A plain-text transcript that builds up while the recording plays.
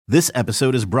This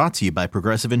episode is brought to you by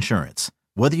Progressive Insurance.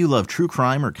 Whether you love true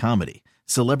crime or comedy,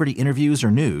 celebrity interviews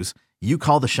or news, you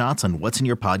call the shots on what's in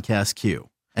your podcast queue.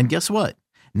 And guess what?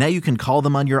 Now you can call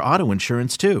them on your auto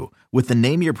insurance too with the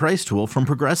Name Your Price tool from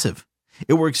Progressive.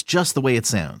 It works just the way it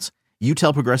sounds. You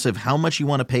tell Progressive how much you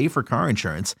want to pay for car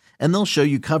insurance, and they'll show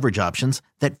you coverage options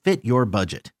that fit your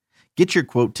budget. Get your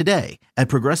quote today at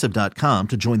Progressive.com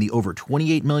to join the over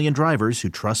 28 million drivers who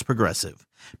trust Progressive.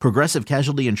 Progressive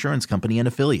Casualty Insurance Company and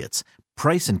Affiliates.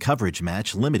 Price and coverage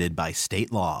match limited by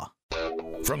state law.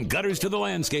 From gutters to the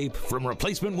landscape, from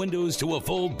replacement windows to a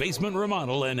full basement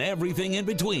remodel and everything in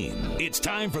between, it's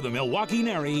time for the Milwaukee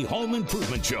NARI Home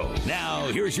Improvement Show. Now,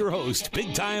 here's your host,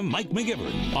 big-time Mike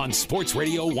McGivern on Sports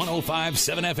Radio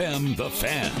 105.7 FM, The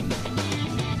Fan.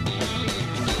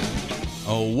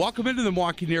 Oh, welcome into the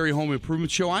Milwaukee NARI Home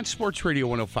Improvement Show on Sports Radio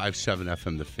 105.7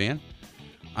 FM, The Fan.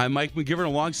 I'm Mike McGivern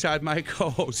alongside my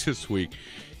co-host this week,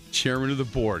 Chairman of the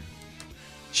Board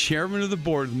of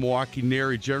the Milwaukee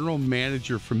NARI, General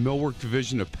Manager for Millwork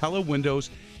Division of Pella Windows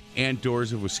and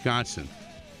Doors of Wisconsin,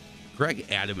 Greg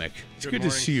Adamick. It's good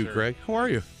to see you, sir. Greg. How are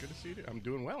you? Good to see you. I'm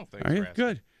doing well. Thanks Are you? for asking.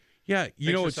 Good. Yeah,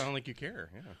 you know, it sound like you care.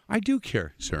 Yeah. I do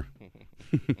care, sir.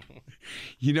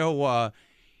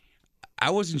 I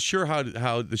wasn't sure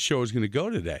how the show was going to go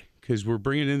today because we're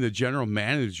bringing in the General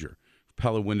Manager for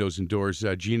Pella Windows and Doors,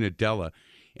 Gina Della,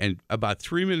 and about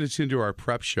 3 minutes into our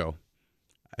prep show,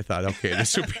 I thought, okay,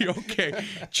 this will be okay.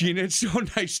 Gina, it's so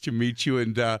nice to meet you,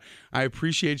 and I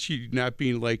appreciate you not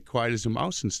being like quiet as a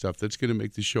mouse and stuff. That's going to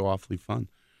make the show awfully fun.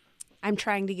 I'm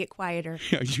trying to get quieter.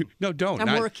 No, don't.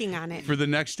 I'm working on it. For the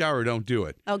next hour, don't do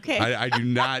it. Okay. I do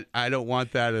not. I don't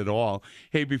want that at all.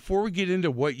 Hey, before we get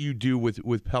into what you do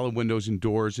with Pella Windows and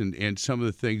Doors and some of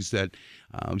the things that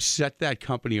set that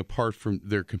company apart from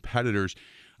their competitors,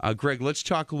 Greg, let's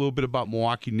talk a little bit about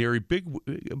Milwaukee NARI.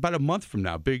 About a month from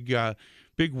now, big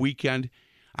weekend,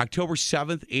 October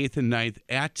 7th, 8th, and 9th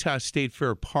at State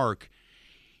Fair Park.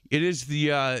 It is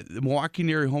the Milwaukee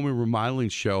NARI Home and Remodeling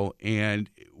Show, and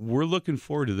we're looking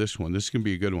forward to this one. This is going to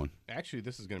be a good one. Actually,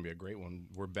 this is going to be a great one.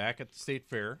 We're back at the State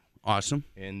Fair. Awesome.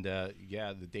 And,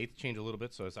 the dates change a little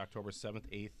bit, so it's October 7th,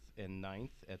 8th, and 9th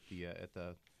at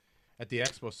the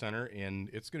Expo Center, and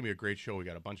it's going to be a great show. We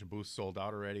got a bunch of booths sold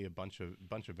out already, a bunch of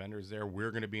vendors there.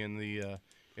 We're going to be in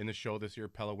the show this year,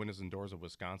 Pella Windows and Doors of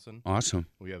Wisconsin. Awesome.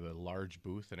 We have a large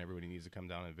booth, and everybody needs to come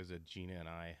down and visit Gina and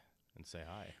I and say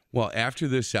hi. Well, after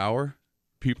this hour,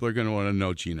 people are going to want to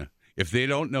know Gina. If they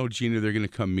don't know Gina, they're going to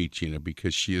come meet Gina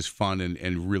because she is fun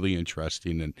and really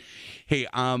interesting. And hey,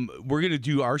 we're going to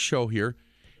do our show here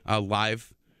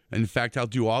live. In fact, I'll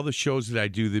do all the shows that I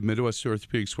do, the Midwest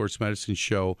Orthopedic Sports Medicine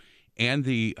show and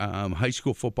the high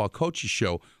school football coaches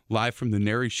show live from the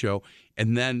NARI show.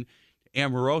 And then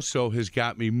Amoroso has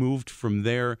got me moved from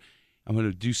there. I'm going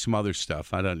to do some other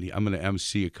stuff. I'm going to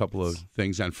MC a couple of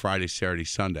things on Friday, Saturday,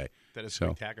 Sunday. That is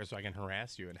spectacular, so I can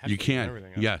harass you. And you can.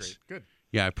 Everything. Yes. Great. Good.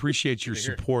 Yeah, I appreciate your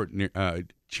support,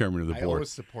 Chairman of the Board. I always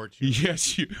support you.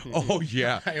 Yes, you. Oh,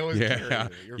 yeah. I always care.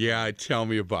 Yeah, tell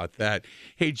me about that.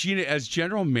 Hey, Gina, as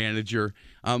General Manager,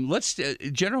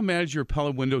 General Manager of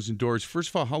Pella Windows and Doors, first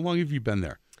of all, how long have you been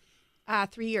there?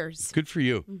 3 years. Good for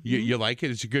you. Mm-hmm. You like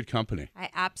it? It's a good company. I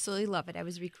absolutely love it. I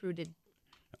was recruited.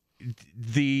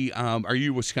 Are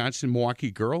you a Wisconsin,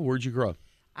 Milwaukee girl? Where'd you grow up?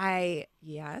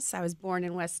 Yes, I was born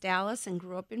in West Dallas and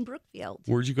grew up in Brookfield.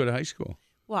 Where'd you go to high school?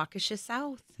 Waukesha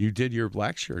South. You did your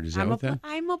black shirt. Is that what that?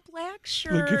 I'm a black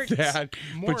shirt. Look at that.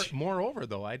 Moreover,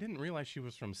 though, I didn't realize she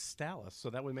was from Stallis, so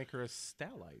that would make her a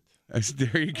Stallite.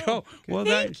 There you go. Well,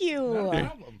 Thank you. No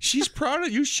problem. She's proud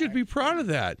of. You should be proud of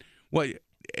that. What?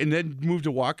 And then moved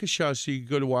to Waukesha, so you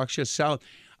go to Waukesha South.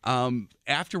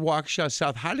 After Waukesha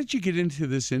South, how did you get into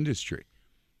this industry?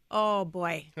 Oh,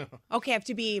 boy. Okay, I have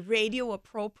to be radio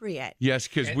appropriate. Yes,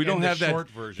 because we don't have that.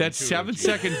 That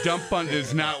 7-second dump button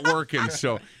is not working,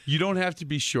 so you don't have to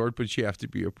be short, but you have to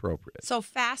be appropriate. So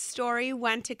fast story,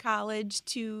 went to college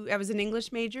I was an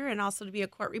English major and also to be a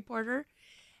court reporter.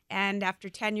 And after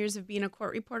 10 years of being a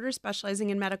court reporter, specializing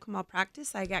in medical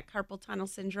malpractice, I got carpal tunnel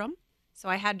syndrome. So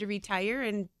I had to retire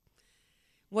and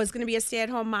was going to be a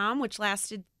stay-at-home mom, which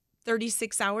lasted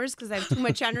 36 hours because I have too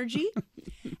much energy.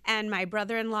 And my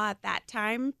brother-in-law at that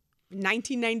time, in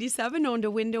 1997, owned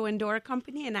a window and door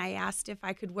company, and I asked if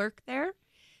I could work there.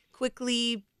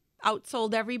 Quickly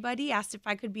outsold everybody, asked if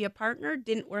I could be a partner,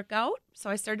 didn't work out. So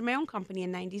I started my own company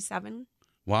in 97.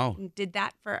 Wow. And did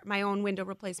that for my own window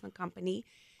replacement company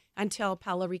until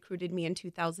Pella recruited me in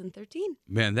 2013.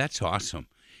 Man, that's awesome.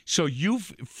 So you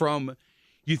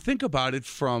think about it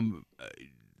from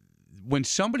when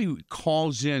somebody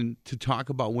calls in to talk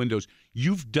about windows,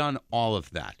 you've done all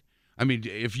of that. I mean,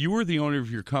 if you were the owner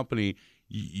of your company,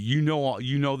 you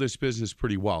know this business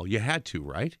pretty well. You had to,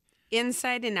 right?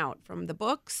 Inside and out, from the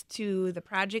books to the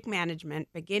project management,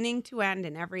 beginning to end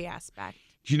in every aspect.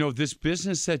 You know, this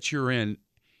business that you're in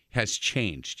has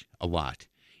changed a lot.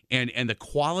 And the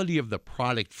quality of the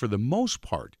product, for the most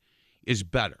part, is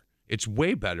better. It's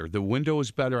way better. The window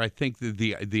is better. I think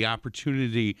the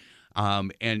opportunity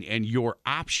and your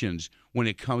options when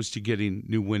it comes to getting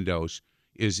new windows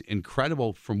is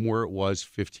incredible from where it was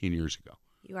 15 years ago.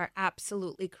 You are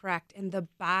absolutely correct. And the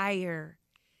buyer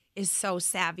is so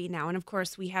savvy now. And, of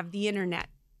course, we have the internet,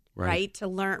 right? To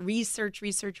learn, research.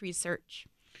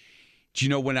 Do you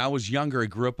know, when I was younger, I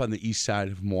grew up on the east side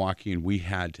of Milwaukee, and we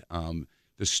had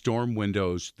the storm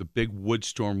windows, the big wood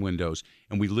storm windows,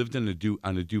 and we lived on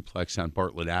a duplex on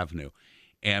Bartlett Avenue.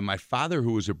 And my father,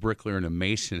 who was a bricklayer and a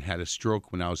mason, had a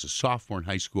stroke when I was a sophomore in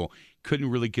high school, couldn't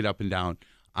really get up and down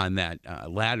on that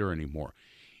ladder anymore.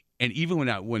 And even when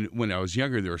I was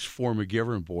younger, there was 4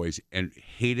 McGivern boys and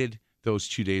hated those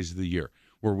 2 days of the year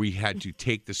where we had to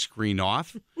take the screen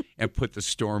off and put the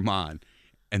storm on,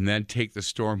 and then take the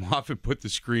storm off and put the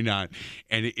screen on.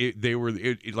 And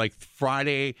like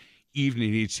Friday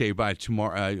evening, he'd say, by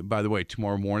the way,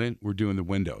 tomorrow morning, we're doing the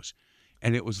windows.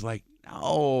 And it was like,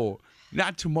 no,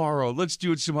 not tomorrow. Let's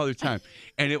do it some other time.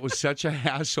 And it was such a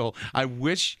hassle. I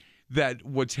wish that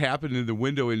what's happened in the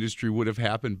window industry would have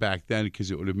happened back then,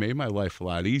 because it would have made my life a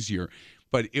lot easier.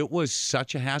 But it was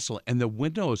such a hassle. And the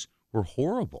windows were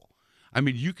horrible. I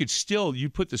mean, you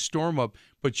put the storm up,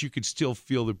 but you could still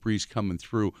feel the breeze coming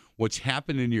through. What's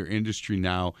happened in your industry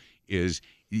now is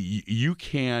you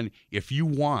can, if you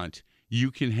want, you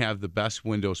can have the best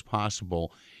windows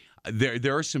possible.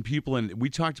 There are some people, and we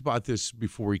talked about this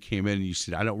before we came in, and you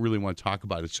said, I don't really want to talk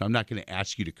about it, so I'm not going to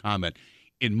ask you to comment.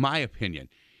 In my opinion,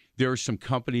 there are some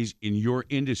companies in your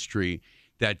industry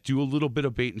that do a little bit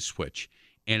of bait and switch.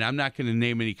 And I'm not going to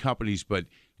name any companies, but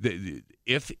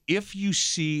if you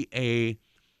see a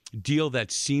deal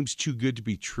that seems too good to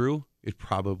be true, it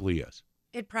probably is.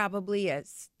 It probably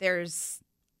is.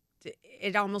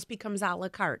 It almost becomes a la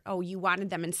carte. Oh, you wanted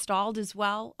them installed as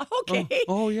well? Okay.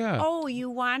 Oh yeah. Oh,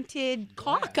 you wanted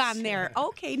caulk on there?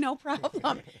 Okay, no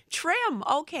problem. Trim?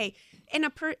 Okay.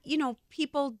 And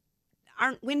people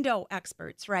aren't window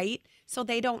experts, right? So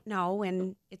they don't know,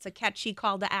 and it's a catchy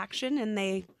call to action, and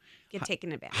they get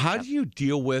taken advantage of. How do you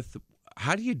deal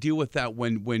with that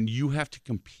when you have to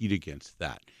compete against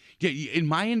that? Yeah, in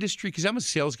my industry, because I'm a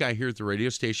sales guy here at the radio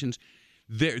stations,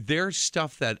 there's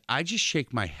stuff that I just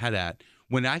shake my head at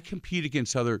when I compete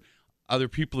against other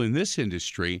people in this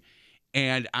industry,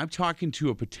 and I'm talking to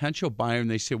a potential buyer, and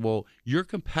they say, well, your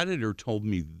competitor told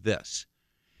me this.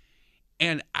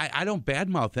 And I don't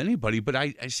badmouth anybody, but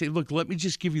I say, look, let me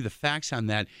just give you the facts on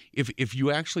that. If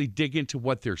you actually dig into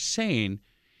what they're saying,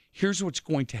 here's what's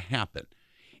going to happen.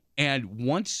 And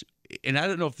I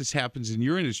don't know if this happens in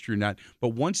your industry or not, but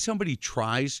once somebody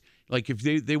tries, like if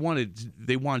they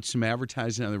want some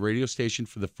advertising on the radio station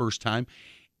for the first time,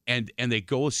 and they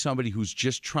go with somebody who's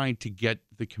just trying to get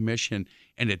the commission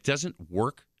and it doesn't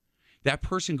work, that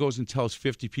person goes and tells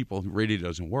 50 people the radio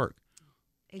doesn't work.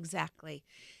 Exactly.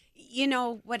 You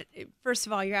know what? First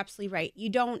of all, you're absolutely right. You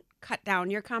don't cut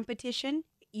down your competition.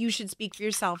 You should speak for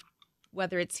yourself,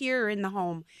 whether it's here or in the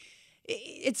home.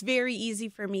 It's very easy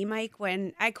for me, Mike,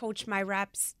 when I coach my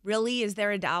reps. Really, is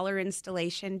there $1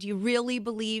 installation? Do you really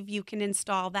believe you can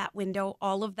install that window,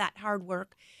 all of that hard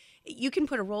work? You can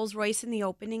put a Rolls Royce in the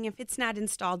opening. If it's not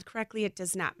installed correctly, it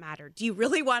does not matter. Do you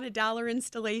really want $1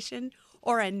 installation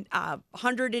or a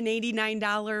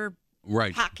 $189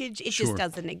 package? It just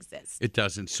doesn't exist. It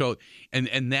doesn't. So,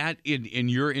 and that in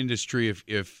your industry,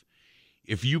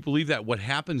 if you believe that, what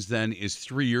happens then is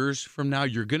 3 years from now,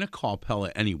 you're going to call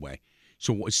Pella anyway.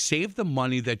 So save the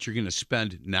money that you're going to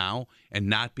spend now and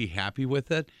not be happy with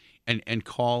it, and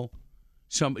call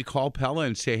Pella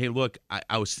and say, hey, look,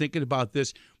 I was thinking about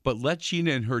this, but let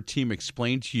Gina and her team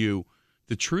explain to you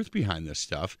the truth behind this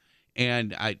stuff.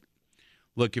 And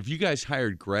look, if you guys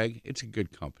hired Greg, it's a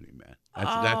good company, man.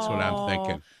 That's what I'm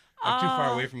thinking. I'm too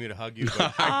far away from you to hug you,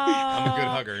 but I'm a good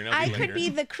hugger. You know, I could be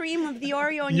the cream of the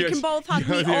Oreo, and you can both hug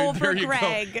me over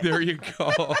Greg. There you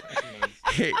go.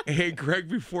 Hey, Greg,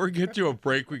 before we get to a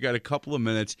break, we got a couple of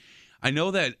minutes. I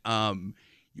know that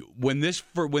when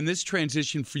this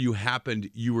transition for you happened,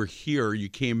 you were here. You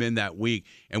came in that week,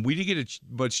 and we didn't get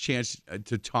much chance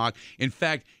to talk. In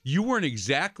fact, you weren't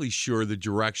exactly sure the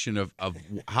direction of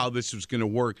how this was going to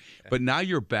work. But now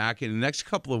you're back in the next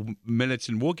couple of minutes,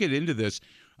 and we'll get into this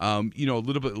a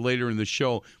little bit later in the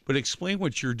show. But explain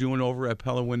what you're doing over at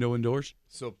Pella Window and Doors.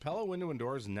 So Pella Window and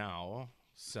Doors now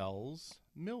sells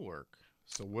millwork.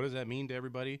 So what does that mean to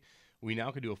everybody? we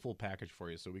now can do a full package for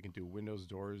you. So we can do windows,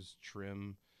 doors,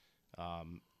 trim,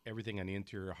 everything on the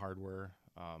interior hardware,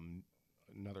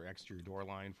 another exterior door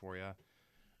line for you,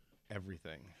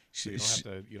 everything. So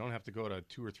you don't have to go to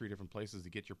 2 or 3 different places to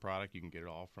get your product. You can get it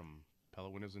all from Pella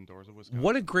Windows and Doors of Wisconsin.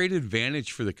 What a great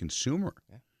advantage for the consumer.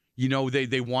 Yeah. You know,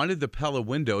 they wanted the Pella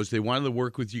windows. They wanted to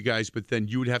work with you guys, but then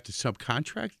you would have to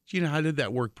subcontract. You know, how did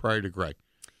that work prior to Greg?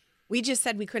 We just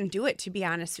said we couldn't do it, to be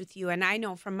honest with you. And I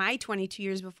know from my 22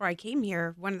 years before I came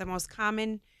here, one of the most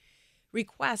common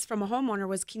requests from a homeowner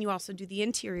was, can you also do the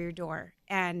interior door?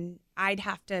 And I'd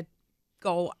have to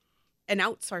go and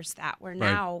outsource that, where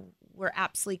now we're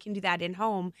absolutely can do that in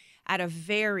home at a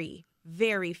very,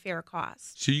 very fair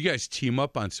cost. So you guys team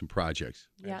up on some projects.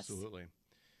 Yes. Absolutely.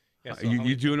 Yeah, so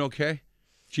You doing okay?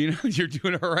 Gina, you're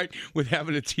doing all right with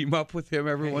having to team up with him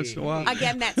every once in a while?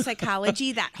 Again, that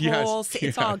psychology, that whole,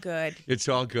 it's all good. It's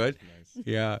all good? Nice.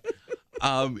 Yeah.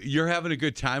 You're having a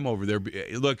good time over there.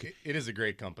 Look. It is a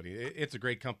great company. It's a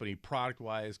great company,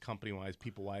 product-wise, company-wise,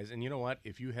 people-wise. And you know what?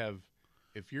 If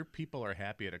your people are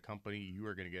happy at a company,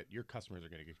 your customers are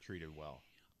going to get treated well.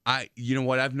 You know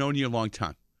what? I've known you a long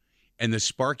time. And the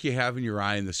spark you have in your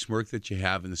eye and the smirk that you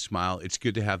have and the smile, it's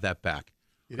good to have that back.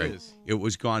 It is. It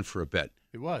was gone for a bit.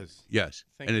 It was. Yes.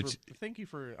 Thank you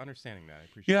for understanding that. I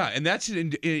appreciate it. Yeah, and that's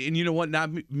and you know what? Not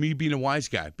me being a wise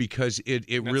guy, because it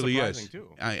really is. Too.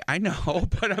 I know,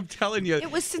 but I'm telling you,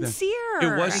 It was sincere.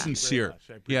 It was Thank you sincere. very much.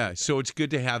 I appreciate Yeah, that. so it's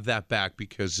good to have that back,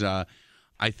 because I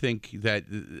think that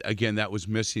again that was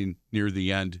missing near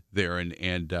the end there,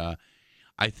 and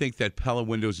I think that Pella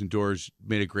Windows and Doors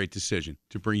made a great decision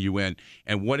to bring you in,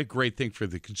 and what a great thing for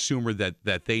the consumer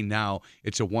that they now,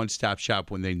 it's a one-stop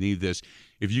shop when they need this.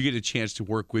 If you get a chance to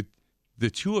work with the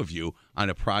two of you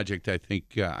on a project, I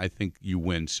think you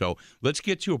win. So let's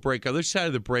get to a break. Other side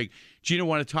of the break, Gina, I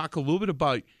want to talk a little bit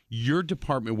about your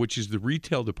department, which is the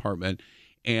retail department,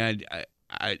 and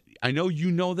I know you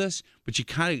know this, but you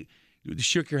kind of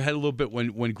shook your head a little bit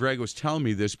when Greg was telling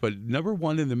me this, but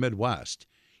 #1 in the Midwest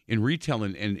in retail,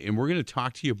 and we're going to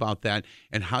talk to you about that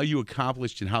and how you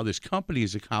accomplished and how this company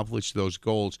has accomplished those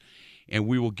goals. And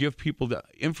we will give people the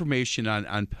information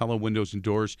on Pella Windows and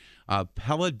Doors.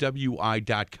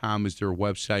 PellaWI.com is their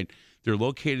website. They're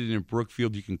located in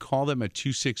Brookfield. You can call them at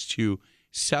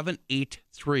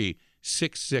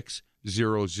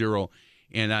 262-783-6600.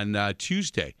 And on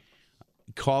Tuesday,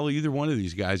 call either one of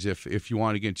these guys if you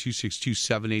want. Again,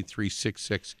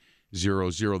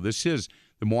 262-783-6600. This is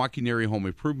the Milwaukee NARI Home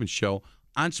Improvement Show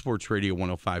on Sports Radio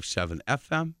 105.7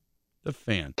 FM, The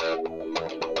Fan.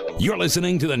 You're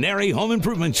listening to the NARI Home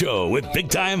Improvement Show with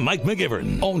big-time Mike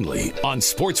McGivern, only on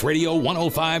Sports Radio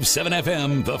 105.7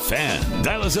 FM, The Fan.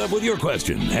 Dial us up with your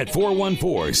question at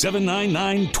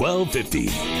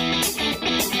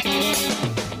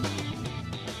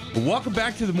 414-799-1250. Welcome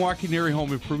back to the Milwaukee NARI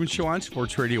Home Improvement Show on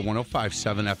Sports Radio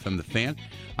 105.7 FM, The Fan.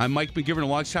 I'm Mike McGivern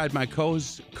alongside my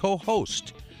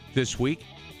co-host this week,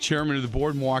 chairman of the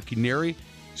board, Milwaukee NARI.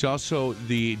 He's also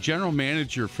the general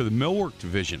manager for the millwork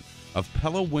division of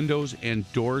Pella Windows and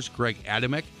Doors, Greg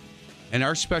Adamick. And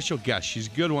our special guest, she's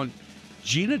a good one,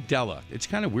 Gina Della. It's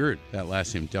kind of weird, that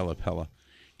last name, Della Pella.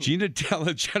 Gina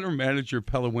Della, general manager of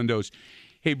Pella Windows.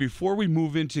 Hey, before we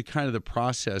move into kind of the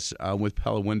process with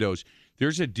Pella Windows,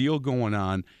 there's a deal going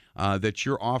on that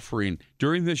you're offering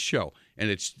during this show. And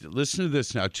it's, listen to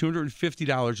this now,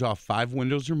 $250 off 5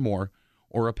 windows or more,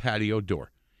 or a patio door,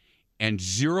 and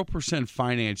 0%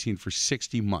 financing for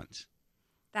 60 months.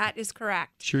 That is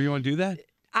correct. Sure you want to do that?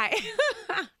 I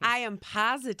am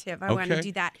positive I want to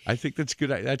do that. I think that's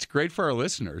good. That's great for our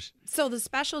listeners. So the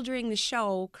special during the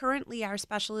show, currently our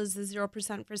special is the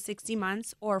 0% for 60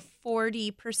 months or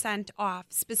 40% off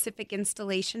specific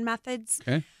installation methods.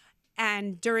 Okay.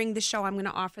 And during the show, I'm going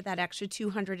to offer that extra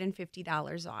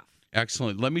 $250 off.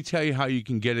 Excellent. Let me tell you how you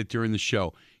can get it during the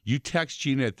show. You text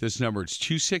Gina at this number. It's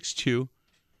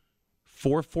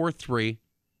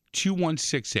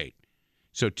 262-443-2168.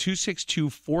 So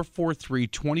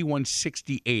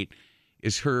 262-443-2168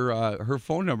 is her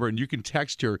phone number, and you can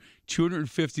text her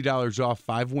 $250 off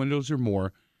 5 windows or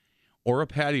more, or a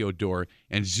patio door,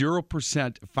 and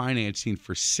 0% financing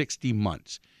for 60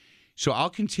 months. So I'll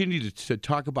continue to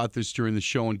talk about this during the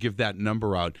show and give that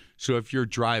number out. So if you're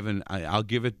driving, I'll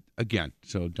give it again.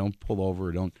 So don't pull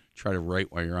over. Don't try to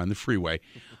write while you're on the freeway.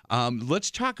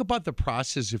 Let's talk about the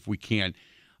process if we can.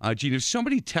 Gina, if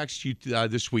somebody texts you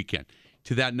this weekend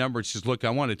to that number and says, look,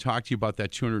 I want to talk to you about that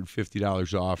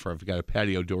 $250 off, or I've got a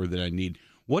patio door that I need,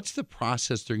 what's the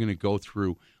process they're going to go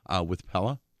through with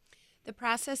Pella? The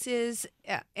process is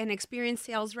an experienced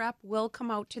sales rep will come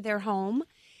out to their home,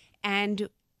 and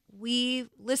we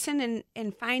listen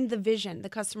and find the vision, the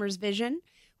customer's vision.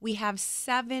 We have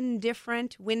 7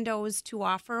 different windows to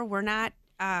offer. We're not,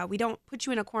 we don't put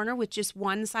you in a corner with just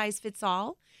one size fits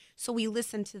all. So we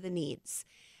listen to the needs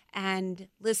and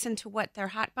listen to what their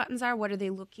hot buttons are, what are they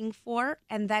looking for,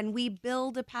 and then we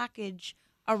build a package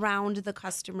around the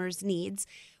customer's needs.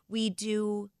 We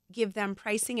do give them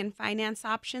pricing and finance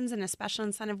options and a special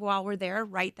incentive while we're there,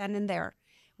 right then and there.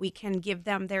 We can give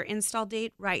them their install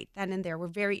date right then and there. We're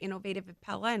very innovative at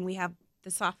Pella, and we have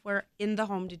the software in the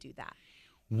home to do that.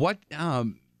 What?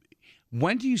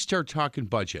 When do you start talking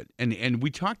budget? And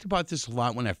we talked about this a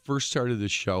lot when I first started the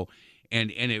show,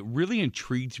 and it really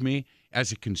intrigued me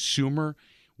as a consumer.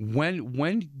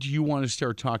 When do you want to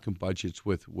start talking budgets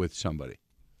with somebody?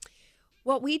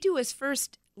 What we do is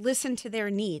first listen to their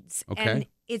needs, Okay. and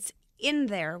it's in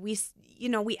there. We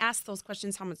ask those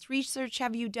questions. How much research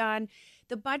have you done?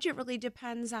 The budget really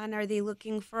depends on, are they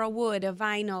looking for a wood, a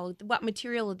vinyl, what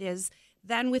material it is.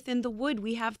 Then within the wood,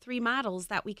 we have 3 models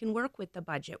that we can work with the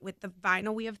budget. With the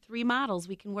vinyl, we have 3 models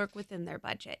we can work within their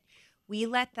budget. We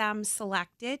let them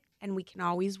select it, and we can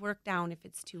always work down if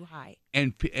it's too high.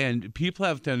 And people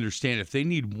have to understand if they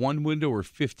need 1 window or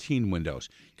 15 windows.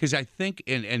 Because I think,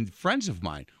 and friends of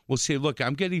mine will say, look,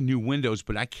 I'm getting new windows,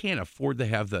 but I can't afford to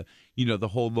have the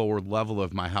whole lower level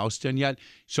of my house done yet.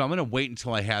 So I'm going to wait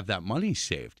until I have that money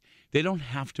saved. They don't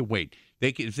have to wait.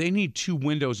 If they need 2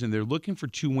 windows and they're looking for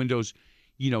 2 windows,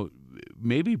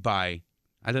 maybe by,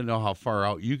 I don't know how far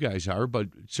out you guys are, but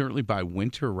certainly by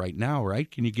winter right now,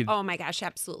 right? Can you get? Oh my gosh,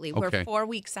 absolutely. Okay. We're 4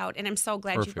 weeks out, and I'm so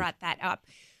glad Perfect. you brought that up.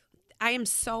 I am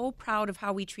so proud of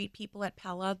how we treat people at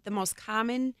Pella. The most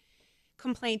common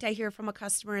complaint I hear from a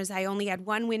customer is, I only had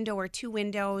 1 window or 2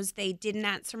 windows. They didn't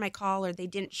answer my call or they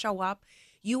didn't show up.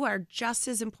 You are just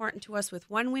as important to us with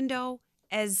 1 window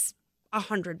as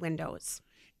 100 windows.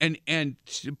 And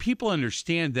people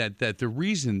understand that the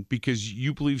reason, because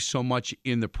you believe so much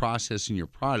in the process in your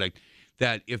product,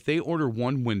 that if they order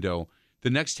 1 window,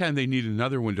 the next time they need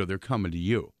another window, they're coming to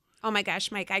you. Oh my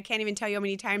gosh, Mike, I can't even tell you how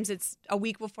many times it's a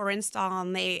week before install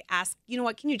and they ask, you know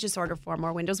what, can you just order 4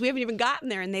 more windows? We haven't even gotten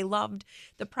there, and they loved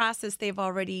the process they've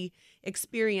already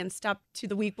experienced up to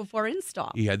the week before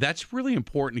install. Yeah, that's really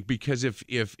important, because if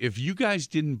you guys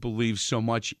didn't believe so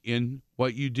much in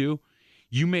what you do,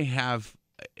 you may have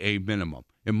a minimum.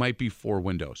 It might be 4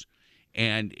 windows.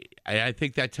 And I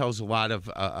think that tells a lot of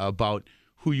about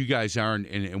who you guys are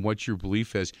and what your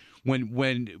belief is.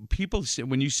 When people say,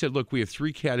 when you said, look, we have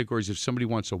 3 categories if somebody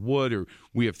wants a wood, or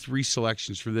we have 3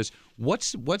 selections for this,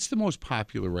 what's the most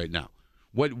popular right now?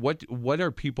 What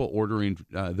are people ordering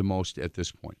the most at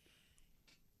this point?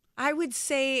 I would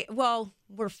say, well,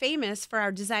 we're famous for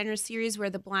our designer series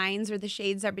where the blinds or the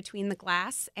shades are between the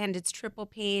glass, and it's triple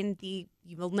pane.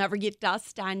 You will never get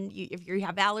dust on you. If you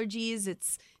have allergies,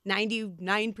 it's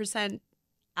 99%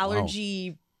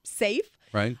 allergy safe.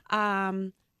 Right.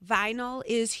 Vinyl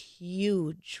is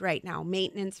huge right now,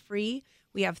 maintenance free.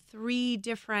 We have 3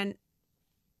 different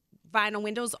vinyl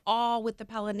windows, all with the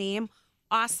Pella name.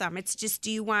 Awesome. It's just,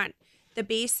 do you want the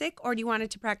basic, or do you want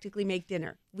it to practically make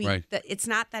dinner? Right. It's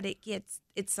not that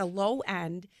it's a low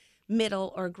end,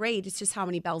 middle, or grade. It's just how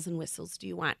many bells and whistles do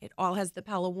you want? It all has the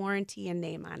Pella warranty and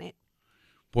name on it.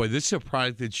 Boy, this is a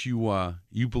product that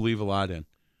you believe a lot in,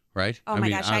 right? Oh my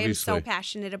gosh, I am obviously. so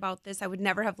passionate about this. I would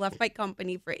never have left my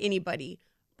company for anybody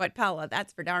but Pella.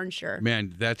 That's for darn sure.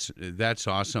 Man, that's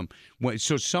awesome.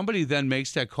 So somebody then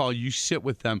makes that call. You sit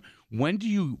with them. When do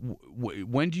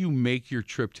you make your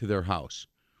trip to their house?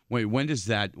 When is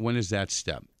that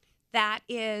step? That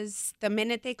is the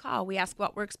minute they call. We ask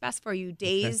what works best for you.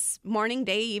 Days, morning,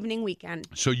 day, evening, weekend.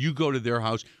 So you go to their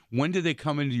house. When do they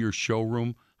come into your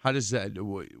showroom? How does that?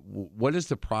 What is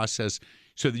the process?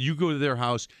 So that you go to their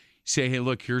house, say, hey,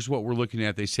 look, here's what we're looking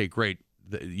at. They say, great,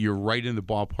 you're right in the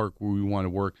ballpark where we want to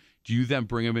work. Do you then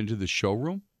bring them into the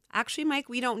showroom? Actually, Mike,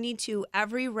 we don't need to.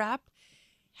 Every rep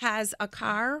has a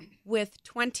car with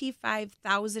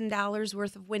 $25,000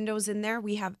 worth of windows in there.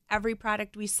 We have every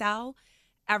product we sell,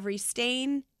 every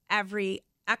stain, every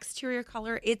exterior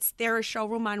color. They're a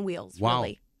showroom on wheels, wow.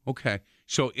 Really. Okay.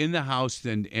 So in the house,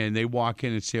 and they walk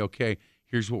in and say, okay,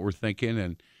 here's what we're thinking.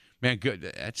 And, man,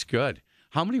 good. That's good.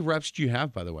 How many reps do you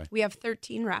have, by the way? We have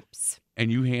 13 reps. And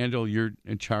you're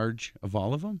in charge of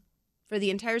all of them? For the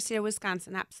entire state of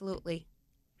Wisconsin, absolutely.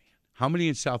 How many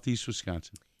in Southeast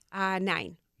Wisconsin?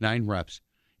 9. 9 reps.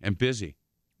 And busy.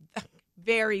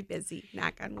 Very busy,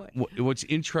 knock on wood. What's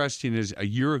interesting is a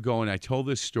year ago, and I told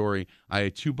this story, I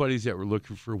had 2 buddies that were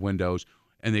looking for windows,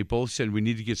 and they both said, we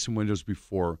need to get some windows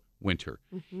before winter.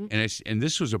 Mm-hmm. And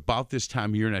this was about this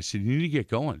time of year, and I said, you need to get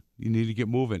going. You need to get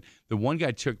moving. The one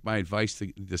guy took my advice.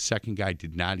 The second guy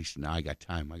did not. He said, no, I got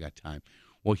time.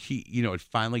 Well, it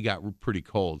finally got pretty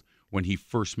cold when he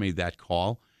first made that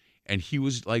call. And he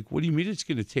was like, what do you mean it's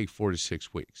going to take 4 to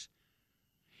 6 weeks?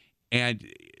 And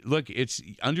look, it's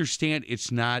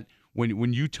not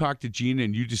when you talk to Gina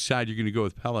and you decide you're going to go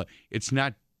with Pella, it's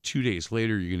not 2 days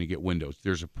later you're going to get windows.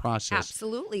 There's a process.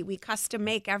 Absolutely. We custom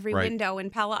make every window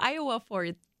in Pella, Iowa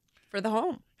for the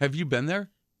home. Have you been there?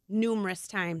 Numerous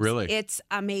times. Really? It's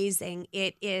amazing.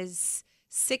 It is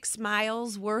 6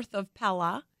 miles worth of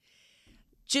Pella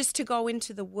just to go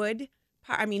into the wood.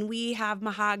 I mean, we have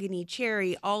mahogany,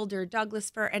 cherry, alder,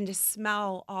 Douglas fir, and to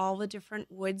smell all the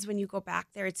different woods when you go back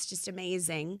there, it's just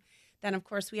amazing. Then, of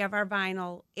course, we have our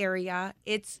vinyl area.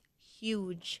 It's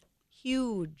huge,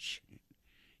 huge.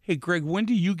 Hey, Greg, when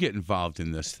do you get involved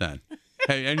in this then?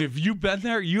 Hey, and have you been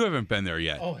there? You haven't been there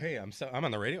yet. Oh, hey, I'm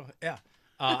on the radio. Yeah,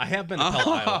 I have been to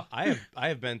Pella, Iowa. I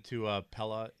have been to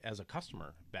Pella as a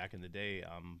customer back in the day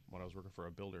when I was working for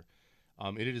a builder.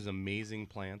 It is an amazing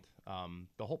plant.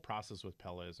 The whole process with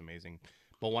Pella is amazing.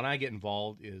 But when I get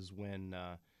involved is when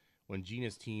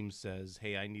Gina's team says,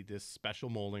 hey, I need this special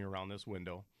molding around this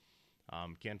window.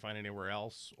 Can't find it anywhere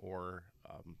else, or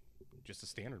just a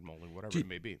standard molding, whatever it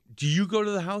may be. Do you go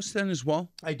to the house then as well?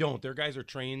 I don't. Their guys are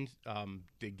trained.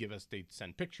 They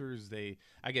send pictures.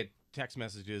 I get text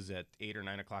messages at 8 or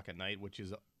 9 o'clock at night, which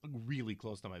is really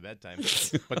close to my bedtime.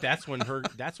 But that's when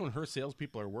her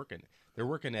salespeople are working. They're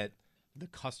working at the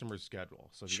customer's schedule.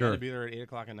 So if you got to be there at 8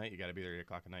 o'clock at night, you got to be there at 8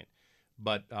 o'clock at night.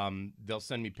 But they'll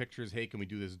send me pictures. Hey, can we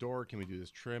do this door? Can we do this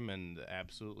trim? And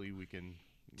absolutely, we can.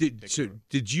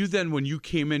 Did you then, when you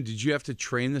came in, did you have to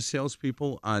train the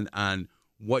salespeople on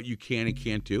what you can and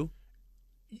can't do?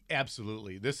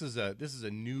 Absolutely. This is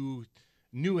a new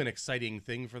and exciting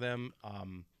thing for them.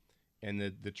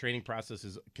 And the training process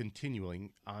is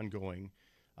continuing, ongoing.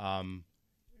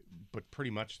 But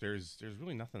pretty much there's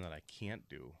really nothing that I can't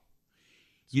do.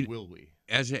 Will we?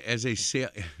 As a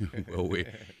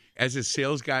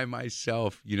sales guy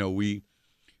myself,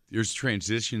 there's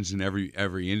transitions in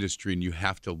every industry, and you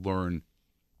have to learn.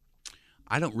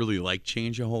 I don't really like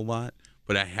change a whole lot,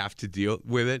 but I have to deal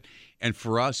with it. And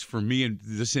for me in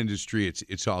this industry,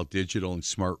 it's all digital and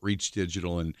smart reach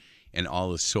digital and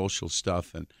all the social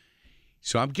stuff. And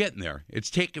so I'm getting there. It's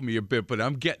taken me a bit, but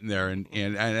I'm getting there. And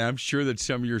I'm sure that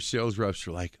some of your sales reps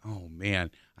are like, oh,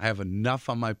 man, I have enough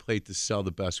on my plate to sell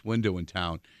the best window in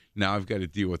town. Now I've got to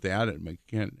deal with that. And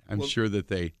I'm sure that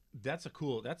they. That's a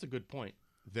good point.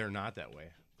 They're not that way.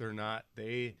 They're not.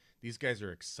 These guys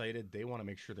are excited. They want to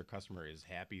make sure their customer is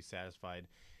happy, satisfied,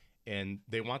 and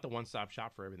they want the one-stop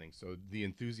shop for everything. So the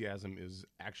enthusiasm is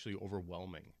actually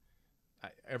overwhelming.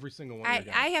 Every single one.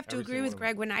 I have to agree with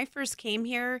Greg. When I first came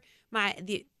here,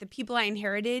 the people I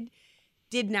inherited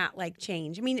did not like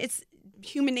change. I mean, it's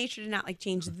human nature to not like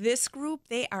change. This group,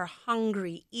 they are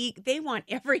hungry. They want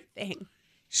everything.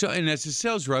 So, and as a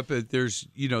sales rep, there's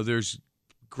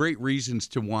great reasons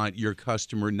to want your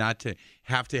customer not to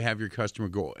have your customer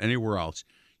go anywhere else.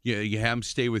 You have them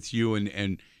stay with you,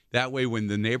 and that way, when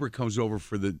the neighbor comes over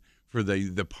for the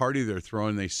party they're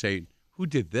throwing, they say, "Who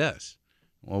did this?"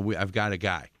 Well, I've got a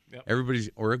guy. Yep.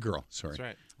 Or a girl. Sorry,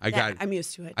 that's right. I'm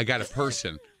used to it. I got a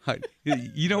person.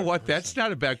 You know what? That's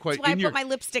not a bad question. That's why I put my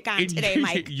lipstick on today,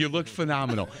 Mike. You look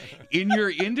phenomenal. In your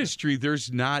industry,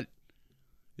 there's not.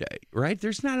 Right?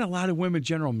 There's not a lot of women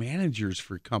general managers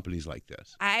for companies like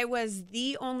this. I was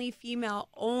the only female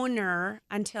owner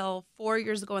until 4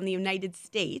 years ago in the United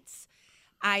States.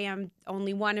 I am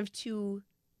only one of 2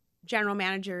 general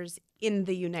managers in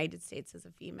the United States as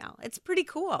a female. It's pretty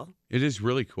cool. It is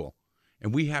really cool.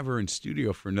 And we have her in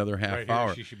studio for another half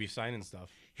hour. She should be signing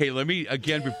stuff. Hey, let me,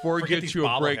 again, before we get to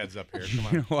a break. Heads up here. You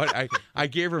know what? I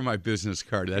gave her my business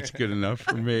card. That's good enough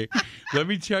for me. Let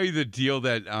me tell you the deal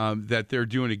that they're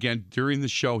doing again during the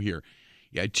show here.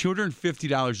 Yeah,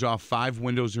 $250 off 5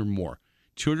 windows or more.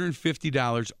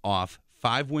 $250 off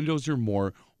 5 windows or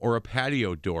more, or a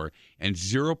patio door, and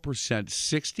 0%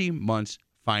 60 months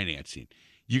financing.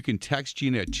 You can text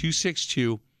Gina at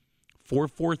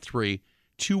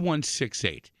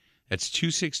 262-443-2168. That's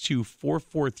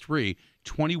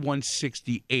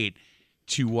 262-443-2168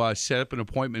 to set up an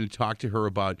appointment and talk to her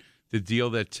about the deal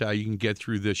that you can get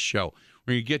through this show.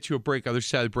 We're going to get to a break. Other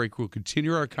side of the break, we'll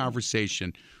continue our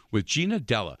conversation with Gina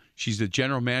Della. She's the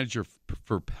general manager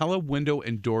for Pella Window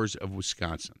and Doors of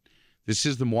Wisconsin. This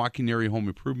is the Milwaukee NARI Home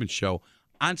Improvement Show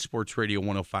on Sports Radio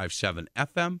 105.7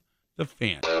 FM, The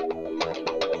Fan.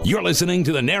 You're listening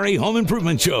to the NARI Home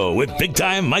Improvement Show with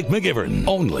big-time Mike McGivern,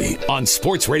 only on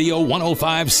Sports Radio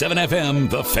 105.7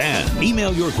 FM, The Fan.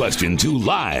 Email your question to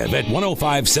live at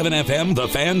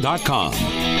 1057fmthefan.com.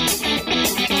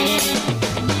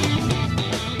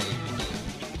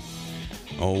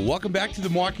 Oh, welcome back to the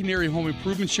Milwaukee NARI Home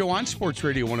Improvement Show on Sports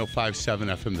Radio 105.7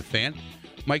 FM The Fan.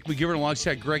 Mike McGivern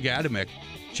alongside Greg Adamick,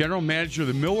 General Manager of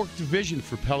the Millwork Division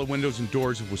for Pella Windows and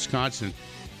Doors of Wisconsin.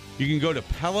 You can go to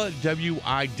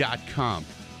PellaWI.com.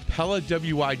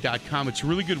 PellaWI.com. It's a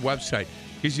really good website.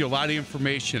 Gives you a lot of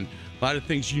information, a lot of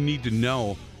things you need to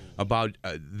know about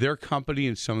their company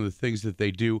and some of the things that they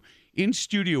do. In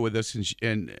studio with us,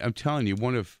 and I'm telling you,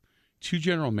 one of two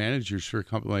general managers for a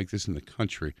company like this in the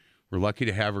country. We're lucky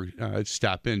to have her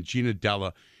stop in. Gina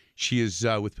Della. She is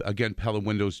with, again, Pella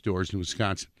Windows Doors in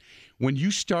Wisconsin. When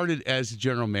you started as a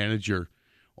general manager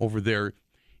over there,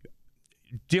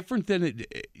 different than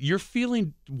you're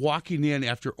feeling walking in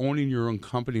after owning your own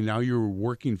company, now you're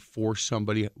working for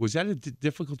somebody. Was that a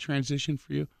difficult transition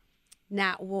for you?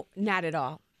 Not at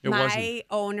all. Wasn't.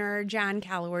 Owner, John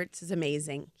Callowitz, is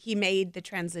amazing. He made the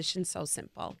transition so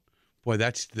simple. Boy,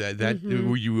 that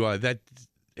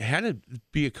had to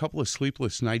be a couple of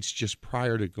sleepless nights just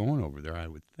prior to going over there, I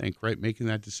would think, right? Making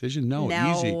that decision? No.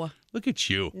 Easy. Look at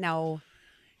you. No.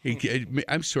 Hey,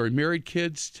 I'm sorry. Married,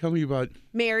 kids? Tell me about...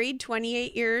 Married,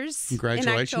 28 years.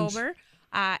 Congratulations. In October.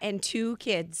 And 2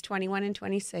 kids, 21 and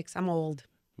 26. I'm old.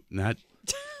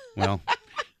 Well,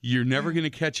 you're never going to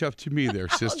catch up to me there,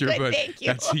 sister. Good, but thank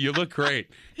you. You look great.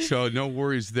 So no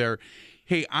worries there.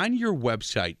 Hey, on your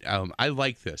website, I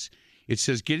like this. It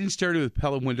says, getting started with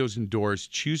Pella Windows and Doors,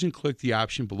 choose and click the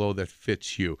option below that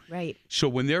fits you. Right. So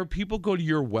when people go to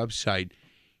your website,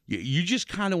 you just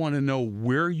kind of want to know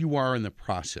where you are in the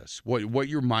process, what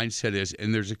your mindset is.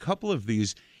 And there's a couple of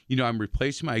these, I'm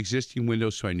replacing my existing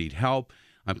windows, so I need help.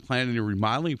 I'm planning a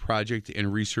remodeling project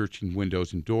and researching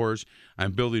windows and doors.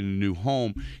 I'm building a new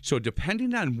home. So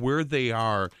depending on where they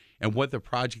are and what the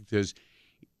project is,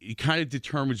 it kind of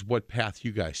determines what path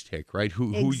you guys take, right?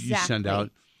 Who you send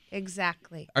out.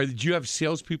 Exactly. Do you have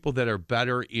salespeople that are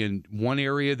better in one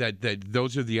area that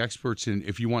those are the experts in?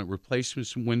 If you want replacements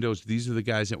from windows, these are the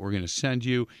guys that we're going to send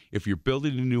you. If you're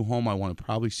building a new home, I want to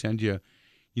probably send you,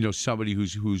 somebody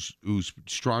who's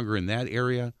stronger in that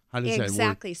area. How does that work?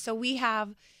 Exactly. So we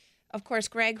have, of course,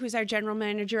 Greg, who's our general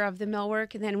manager of the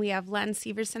millwork, and then we have Len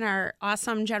Severson, our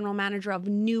awesome general manager of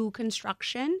new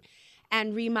construction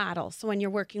and remodel. So when you're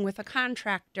working with a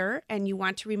contractor and you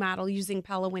want to remodel using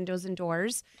Pella Windows and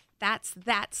Doors, that's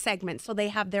that segment. So they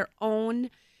have their own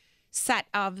set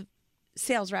of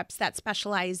sales reps that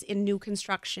specialize in new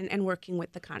construction and working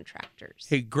with the contractors.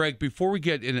 Hey, Greg, before we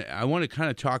get in, I want to kind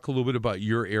of talk a little bit about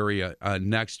your area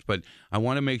next, but I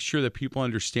want to make sure that people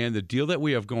understand the deal that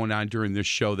we have going on during this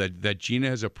show that Gina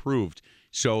has approved.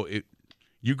 So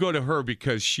you go to her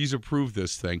because she's approved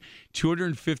this thing.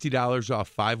 $250 off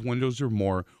 5 windows or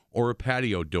more or a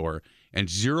patio door and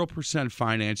 0%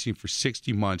 financing for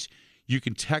 60 months. You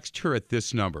can text her at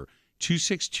this number,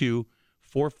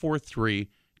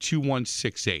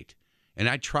 262-443-2168. And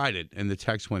I tried it, and the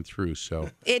text went through. So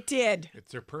it did.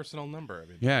 It's her personal number.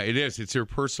 Yeah, it is. It's her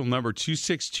personal number,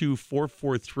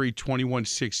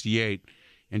 262-443-2168.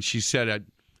 And she said, it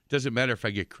doesn't matter if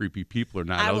I get creepy people or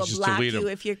not. I will just block delete you them.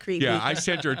 If you're creepy. Yeah, I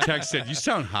sent her a text, said, you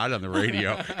sound hot on the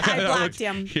radio. I blocked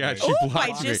him. Yeah, she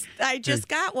blocked me. I just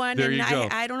got one, There and you go.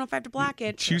 I don't know if I have to block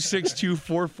it.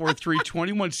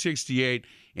 262-443-2168.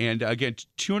 And again,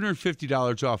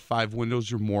 $250 off 5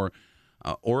 windows or more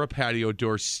or a patio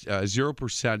door,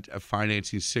 0% of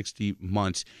financing, 60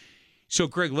 months. So,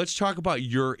 Greg, let's talk about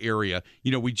your area.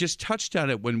 We just touched on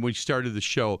it when we started the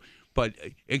show, but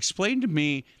explain to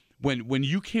me, when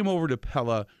you came over to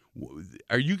Pella,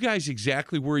 are you guys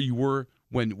exactly where you were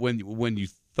when you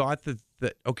thought that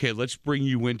okay, let's bring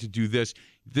you in to do this?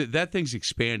 That thing's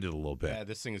expanded a little bit. Yeah,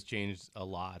 this thing has changed a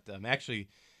lot. Actually,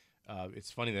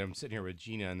 it's funny that I'm sitting here with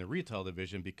Gina in the retail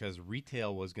division because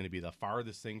retail was going to be the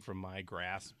farthest thing from my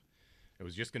grasp. It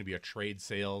was just going to be a trade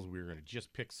sales. We were going to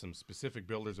just pick some specific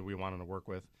builders that we wanted to work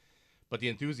with. But the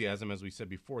enthusiasm, as we said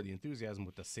before, the enthusiasm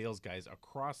with the sales guys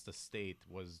across the state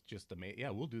was just amazing. Yeah,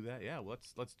 we'll do that. Yeah,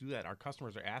 let's do that. Our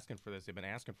customers are asking for this. They've been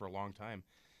asking for a long time.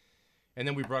 And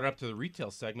then we brought it up to the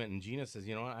retail segment, and Gina says,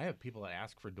 what? I have people that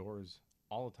ask for doors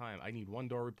all the time. I need 1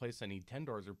 door replaced. I need 10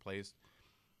 doors replaced.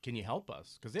 Can you help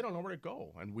us? Because they don't know where to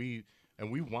go. And we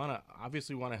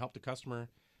obviously want to help the customer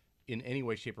in any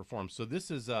way, shape, or form. So this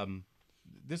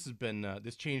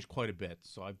changed quite a bit.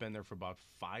 So I've been there for about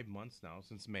 5 months now,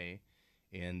 since May.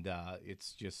 And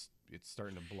it's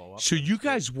starting to blow up. So you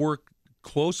guys work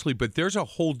closely, but there's a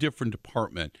whole different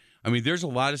department. I mean, there's a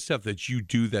lot of stuff that you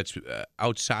do that's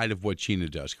outside of what Gina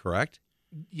does, correct?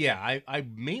 Yeah, I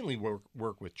mainly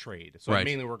work with trade. So right. I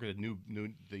mainly work with the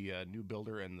new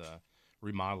builder and the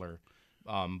remodeler.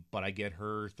 But I get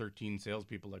her 13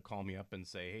 salespeople that call me up and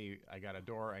say, hey, I got a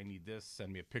door, I need this,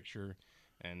 send me a picture.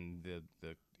 And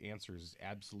the answer is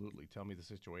absolutely. Tell me the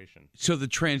situation. So the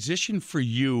transition for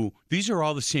you, these are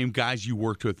all the same guys you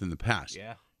worked with in the past.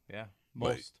 Yeah,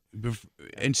 most.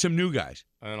 And some new guys.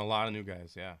 And a lot of new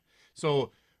guys, yeah.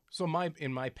 So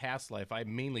in my past life, I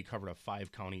mainly covered a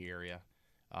 5-county area,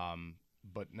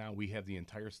 but now we have the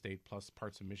entire state plus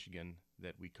parts of Michigan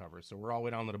that we cover. So we're all the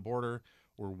way down to the border.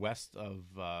 We're west of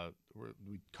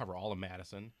we cover all of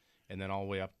Madison, and then all the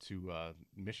way up to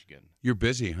Michigan. You're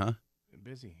busy, huh?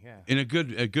 Busy, yeah. In a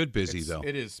good busy, though.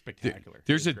 It is spectacular.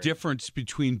 There's a great. difference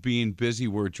between being busy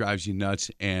where it drives you nuts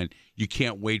and you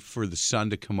can't wait for the sun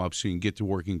to come up so you can get to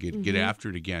work and get after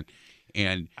it again.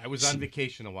 And I was on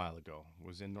vacation a while ago. I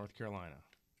was in North Carolina.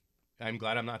 I'm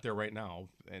glad I'm not there right now,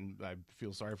 and I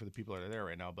feel sorry for the people that are there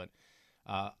right now, but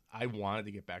I wanted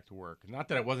to get back to work. Not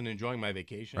that I wasn't enjoying my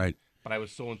vacation, right, but I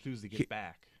was so enthused to get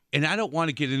back. And I don't want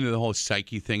to get into the whole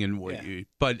psyche thing,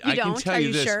 but I can tell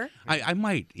you this. Sure? I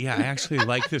might. Yeah, I actually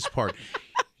like this part.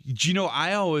 You know,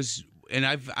 I always, and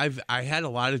I had a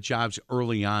lot of jobs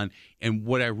early on, and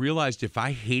what I realized, if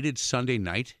I hated Sunday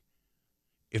night,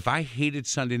 I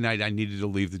needed to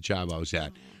leave the job I was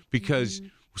at, because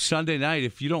Sunday night,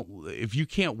 if you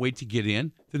can't wait to get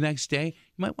in the next day,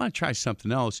 you might want to try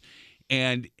something else.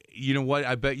 And you know what?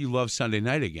 I bet you love Sunday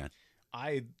night again.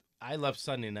 I love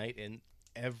Sunday night, and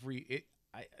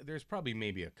there's probably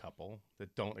maybe a couple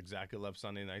that don't exactly love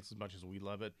Sunday nights as much as we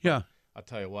love it. Yeah. I'll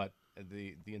tell you what,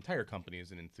 the entire company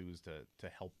is enthused to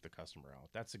help the customer out.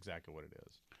 That's exactly what it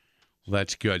is. Well,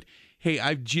 that's good. Hey,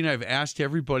 Gina, I've asked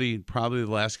everybody probably the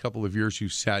last couple of years who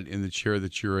sat in the chair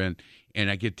that you're in,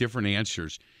 and I get different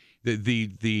answers.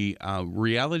 The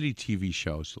reality TV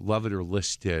shows, Love It or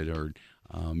List It, or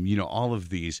all of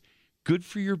these, good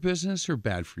for your business or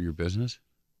bad for your business?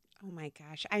 Oh my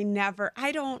gosh, I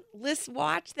don't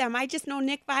watch them. I just know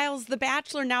Nick Viles, The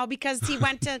Bachelor, now because he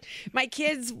went to, my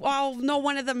kids all know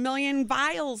one of the million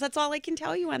Viles. That's all I can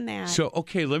tell you on that. So,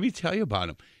 okay, let me tell you about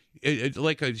him.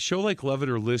 Like a show like Love It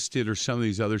or List It or some of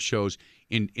these other shows,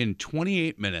 in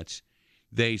 28 minutes,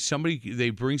 they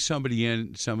bring somebody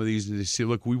in, some of these, and they say,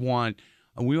 look, we want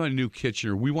a new kitchen,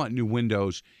 or we want new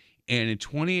windows. And in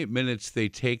 28 minutes, they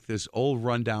take this old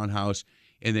rundown house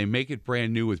and they make it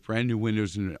brand new with brand new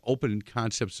windows and an open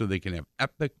concept so they can have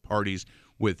epic parties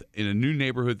in a new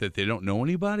neighborhood that they don't know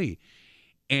anybody.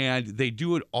 And they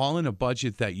do it all in a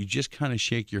budget that you just kind of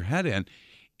shake your head in.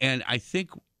 And I think,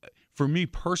 for me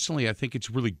personally, I think it's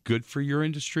really good for your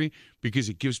industry because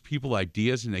it gives people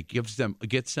ideas and it gets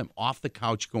them off the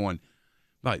couch going,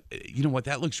 but you know what,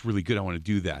 that looks really good. I want to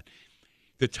do that.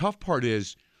 The tough part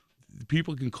is,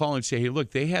 people can call and say, hey,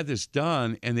 look, they had this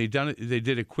done and they did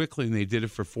it quickly and they did it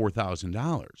for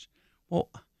 $4,000. Well,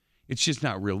 it's just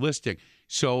not realistic.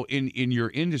 So in your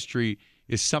industry,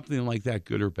 is something like that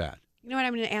good or bad? You know what,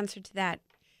 I'm going to answer to that.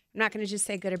 I'm not going to just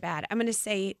say good or bad. I'm going to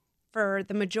say, for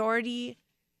the majority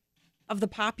of the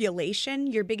population,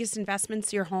 your biggest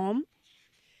investment's your home.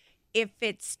 If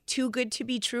it's too good to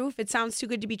be true, if it sounds too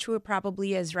good to be true, it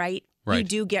probably is, right? Right. You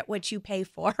do get what you pay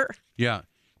for. Yeah.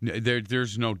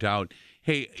 There's no doubt.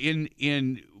 Hey,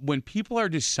 in when people are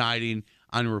deciding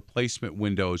on replacement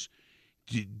windows,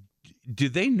 do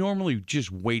they normally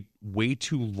just wait way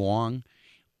too long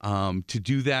to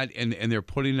do that? And they're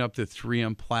putting up the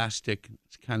 3M plastic.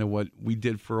 It's kind of what we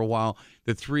did for a while.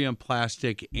 The 3M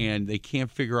plastic, and they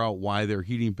can't figure out why their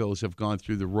heating bills have gone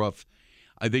through the roof.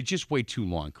 They just wait too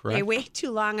long, correct? They wait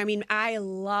too long. I mean, I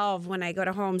love when I go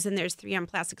to homes and there's 3M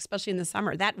plastic, especially in the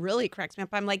summer. That really cracks me up.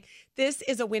 I'm like, this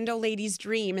is a window lady's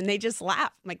dream. And they just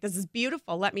laugh. I'm like, this is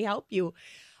beautiful. Let me help you.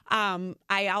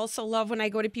 I also love when I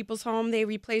go to people's home, they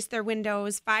replace their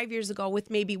windows 5 years ago with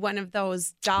maybe one of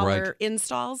those dollar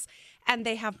installs. And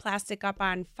they have plastic up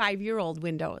on 5-year-old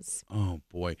windows. Oh,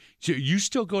 boy. So you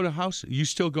still go to house? You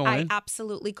still go in? I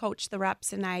absolutely coach the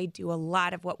reps, and I do a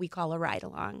lot of what we call a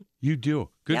ride-along. You do?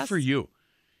 Good Yes. for you.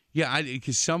 Yeah,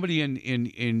 because somebody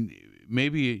in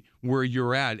maybe where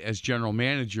you're at as general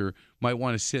manager might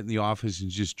want to sit in the office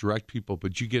and just direct people,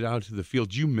 but you get out to the field.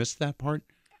 Do you miss that part?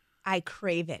 I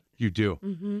crave it. You do?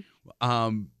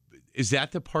 Mm-hmm. Is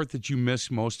that the part that you miss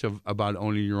most about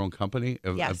owning your own company?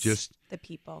 Yes, of just the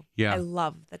people. Yeah. I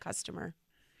love the customer.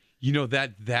 You know,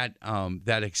 that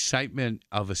excitement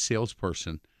of a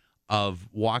salesperson, of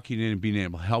walking in and being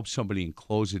able to help somebody and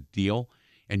close a deal,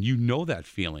 and you know that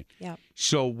feeling. Yeah.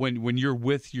 So when you're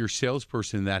with your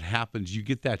salesperson, that happens, you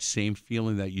get that same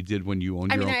feeling that you did when you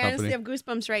owned your own I company. honestly have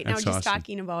goosebumps right now That's just awesome.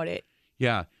 talking about it.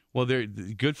 Yeah. Well, they're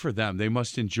good for them. They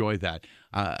must enjoy that.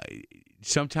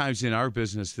 Sometimes in our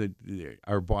business, that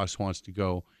our boss wants to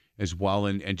go as well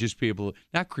and just be able to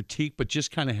not critique, but just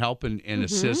kind of help and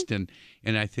assist. And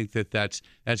I think that's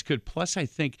good. Plus, I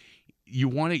think you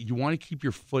want to keep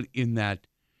your foot in that,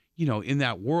 in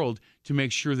that world to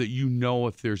make sure that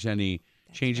if there's any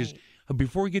changes. Right.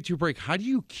 Before we get to your break, how do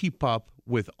you keep up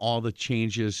with all the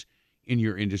changes in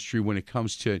your industry when it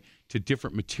comes to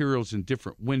different materials and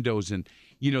different windows? And,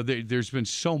 there's been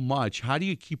so much. How do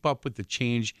you keep up with the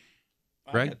change?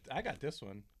 Greg? I got this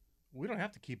one. We don't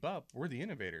have to keep up. We're the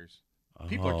innovators.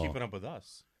 People are keeping up with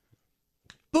us.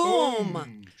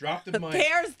 Boom! Drop the mic.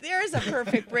 There's a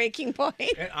perfect breaking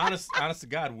point. And honest to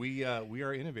God, we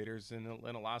are innovators in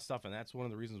a lot of stuff, and that's one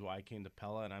of the reasons why I came to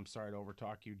Pella. And I'm sorry to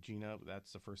overtalk you, Gina.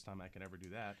 That's the first time I can ever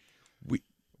do that.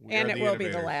 And it will be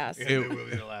the last. It will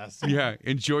be the last. Yeah,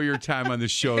 enjoy your time on the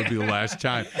show. It'll be the last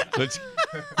time. Let's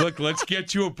get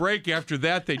to a break. After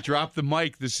that, they drop the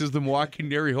mic. This is the Milwaukee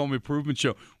NARI Home Improvement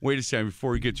Show. Wait a second.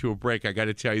 Before we get to a break, I got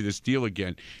to tell you this deal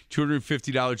again.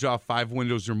 $250 off 5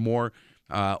 windows or more,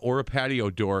 or a patio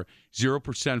door,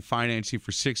 0% financing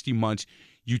for 60 months.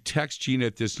 You text Gina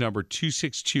at this number,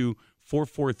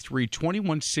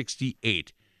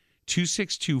 262-443-2168.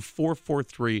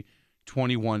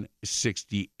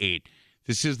 262-443-2168.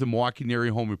 This is the Milwaukee NARI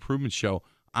Home Improvement Show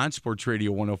on Sports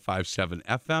Radio 105.7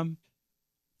 FM,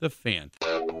 The Fan.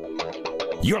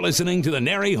 You're listening to the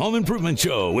NARI Home Improvement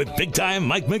Show with Big Time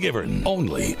Mike McGivern,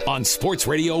 only on Sports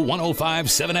Radio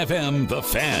 105.7 FM, The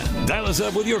Fan. Dial us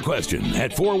up with your question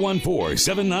at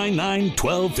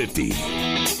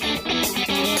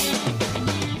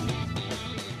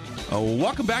 414-799-1250.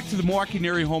 Welcome back to the Milwaukee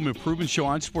NARI Home Improvement Show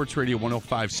on Sports Radio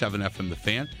 105.7 FM, The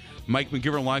Fan. Mike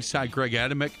McGivern alongside Greg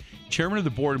Adamick, chairman of the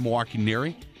board of Milwaukee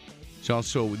NARI. He's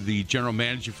also the general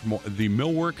manager for the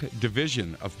Millwork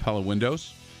division of Pella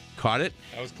Windows. Caught it.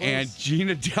 That was close. And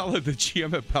Gina Della, the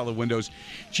GM at Pella Windows.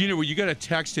 Gina, well, you got a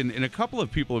text, and a couple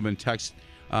of people have been texting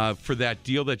for that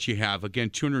deal that you have. Again,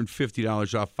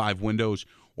 $250 off 5 windows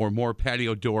or more,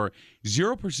 patio door,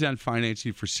 0%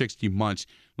 financing for 60 months.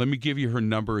 Let me give you her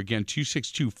number again,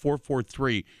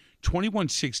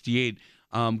 262-443-2168.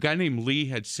 Guy named Lee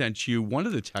had sent you one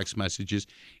of the text messages,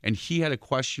 and he had a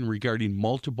question regarding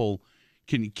multiple.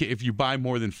 If you buy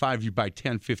more than 5, you buy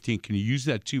 10, 15, can you use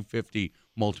that $250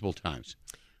 multiple times?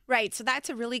 Right. So that's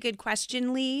a really good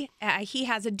question, Lee. He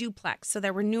has a duplex, so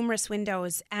there were numerous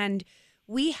windows. And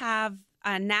we have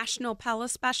a national Pella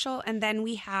special, and then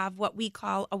we have what we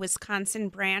call a Wisconsin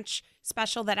branch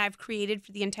special that I've created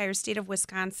for the entire state of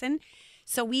Wisconsin.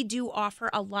 So we do offer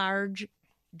a large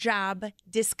job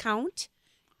discount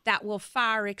that will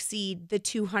far exceed the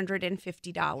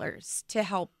 $250 to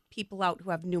help people out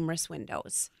who have numerous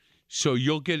windows. So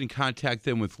you'll get in contact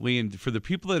then with Lee. And for the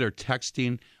people that are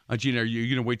texting, Gina, are you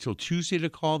going to wait till Tuesday to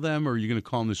call them, or are you going to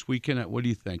call them this weekend? What do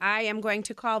you think? I am going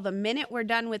to call the minute we're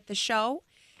done with the show.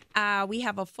 We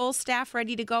have a full staff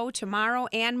ready to go tomorrow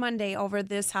and Monday over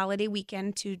this holiday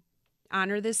weekend to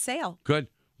honor this sale. Good.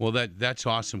 Well, that's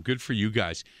awesome. Good for you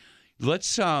guys.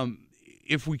 Let's,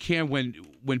 if we can,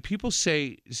 when people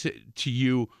say to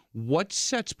you, what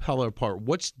sets Pella apart?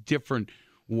 What's different?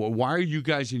 Why are you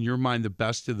guys, in your mind, the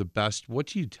best of the best? What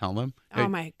do you tell them? Oh,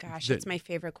 my gosh. That's my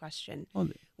favorite question.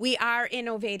 We are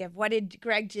innovative. What did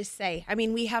Greg just say? I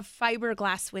mean, we have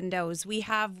fiberglass windows. We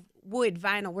have wood,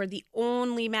 vinyl. We're the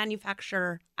only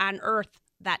manufacturer on earth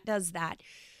that does that.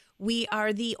 We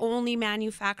are the only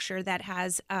manufacturer that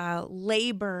has a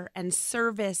labor and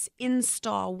service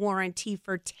install warranty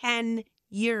for 10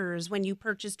 years when you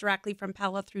purchase directly from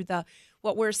Pella through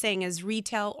what we're saying is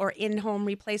retail or in-home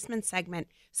replacement segment.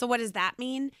 So what does that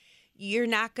mean? You're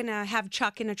not going to have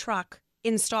Chuck in a truck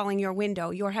installing your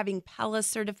window. You're having Pella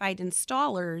certified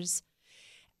installers,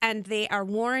 and they are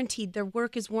warranted. Their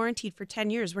work is warranted for 10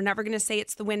 years. We're never going to say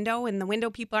it's the window, and the window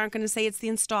people aren't going to say it's the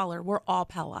installer. We're all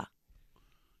Pella.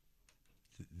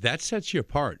 That sets you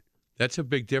apart. That's a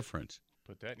big difference.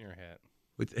 Put that in your hat.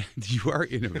 You are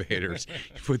innovators. You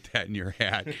put that in your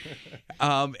hat.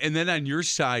 And then on your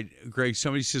side, Greg,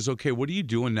 somebody says, okay, what are you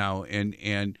doing now?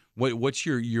 And what's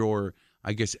your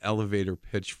I guess, elevator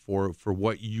pitch for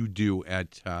what you do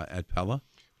at Pella?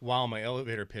 Wow, my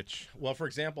elevator pitch. Well, for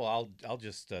example, I'll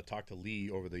just talk to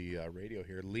Lee over the radio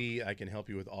here. Lee, I can help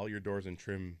you with all your doors and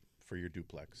trim for your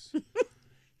duplex.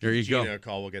 There you go. Gina,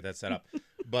 call, we'll get that set up.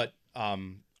 But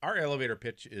our elevator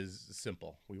pitch is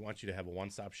simple. We want you to have a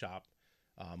one-stop shop.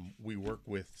 We work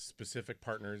with specific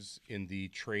partners in the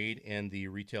trade and the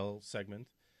retail segment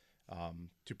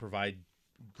to provide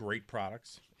great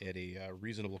products at a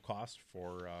reasonable cost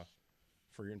for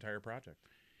your entire project.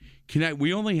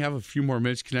 We only have a few more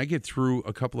minutes. Can I get through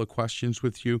a couple of questions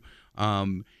with you?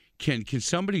 Can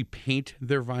somebody paint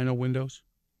their vinyl windows?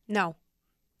 No.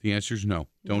 The answer is no.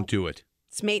 Don't do it.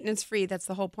 It's maintenance free. That's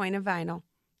the whole point of vinyl.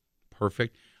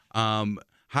 Perfect. How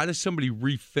How does somebody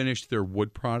refinish their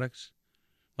wood products?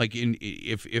 Like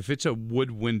if it's a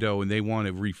wood window and they want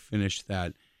to refinish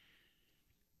that,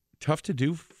 tough to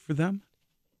do for them?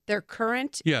 Their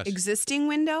current Yes. existing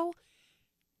window,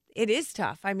 it is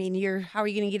tough. I mean, how are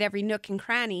you going to get every nook and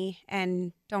cranny?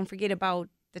 And don't forget about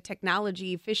the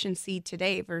technology efficiency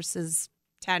today versus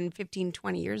 10, 15,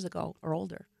 20 years ago or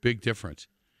older. Big difference.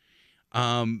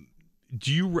 How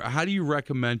do you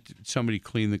recommend somebody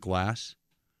clean the glass?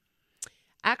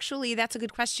 Actually, that's a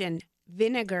good question.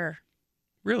 Vinegar.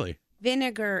 Really?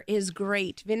 Vinegar is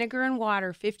great. Vinegar and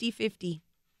water, 50-50.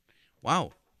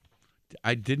 Wow.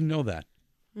 I didn't know that.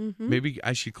 Mm-hmm. Maybe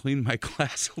I should clean my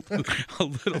glass a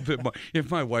little bit more.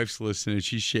 If my wife's listening,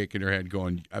 she's shaking her head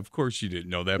going, of course you didn't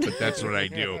know that, but that's what I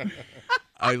do.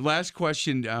 Last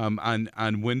question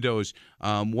on windows.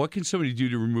 What can somebody do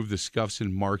to remove the scuffs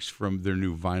and marks from their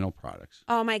new vinyl products?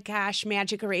 Oh, my gosh.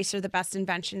 Magic Eraser, the best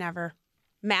invention ever.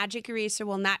 Magic Eraser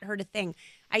will not hurt a thing.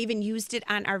 I even used it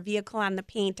on our vehicle on the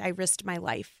paint. I risked my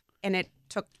life, and it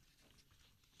took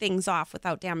things off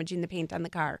without damaging the paint on the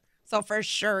car. So for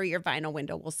sure, your vinyl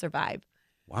window will survive.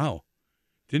 Wow.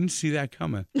 Didn't see that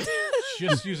coming.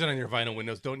 Just use it on your vinyl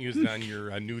windows. Don't use it on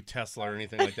your new Tesla or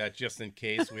anything like that, just in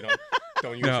case.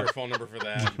 Don't use your phone number for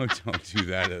that. Don't do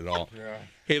that at all. Yeah.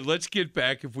 Hey, let's get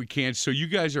back if we can. So you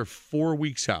guys are 4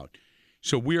 weeks out.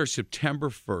 So we are September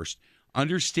 1st.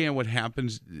 Understand what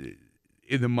happens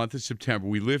in the month of September.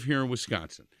 We live here in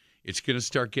Wisconsin. It's going to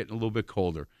start getting a little bit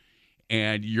colder.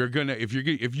 And you're going to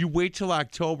if you wait till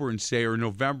October and say, or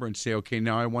November and say, okay,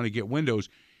 now I want to get windows,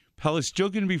 Pella's still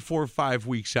going to be 4 or 5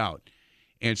 weeks out.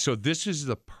 And so this is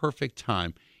the perfect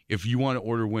time if you want to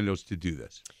order windows to do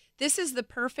this. This is the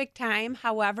perfect time.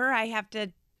 However, I have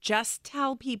to just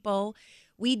tell people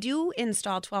we do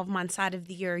install 12 months out of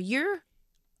the year.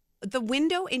 The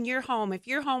window in your home, if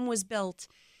your home was built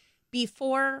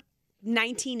before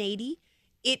 1980,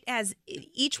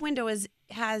 each window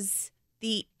has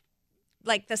the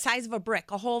size of a brick,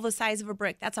 a hole the size of a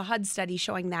brick. That's a HUD study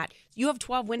showing that. You have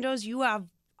 12 windows, you have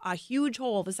a huge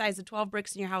hole the size of 12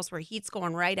 bricks in your house where heat's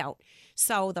going right out.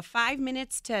 So the 5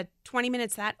 minutes to 20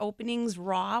 minutes that opening's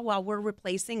raw while we're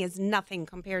replacing is nothing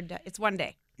compared to, it's 1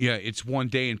 day. Yeah, it's 1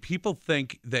 day. And people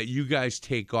think that you guys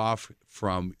take off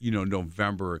from,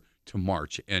 November to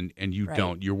March, and you Right.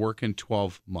 don't. You're working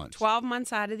 12 months. 12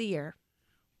 months out of the year.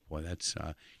 Boy, that's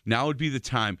now would be the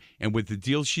time. And with the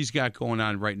deal she's got going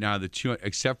on right now,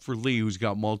 except for Lee, who's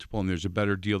got multiple, and there's a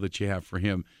better deal that you have for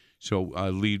him. So,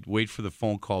 Lee, wait for the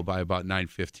phone call by about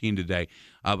 9:15 today.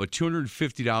 But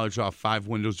 $250 off 5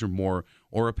 windows or more,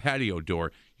 or a patio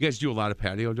door. You guys do a lot of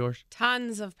patio doors?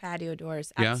 Tons of patio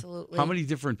doors, Yeah? absolutely. How many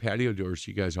different patio doors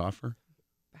do you guys offer?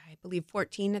 I believe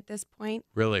 14 at this point.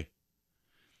 Really?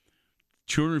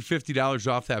 $250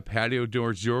 off that patio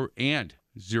door,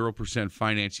 0%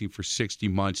 financing for 60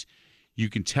 months. You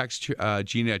can text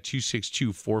Gina at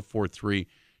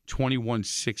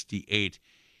 262-443-2168.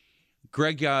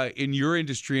 Greg, in your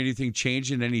industry, anything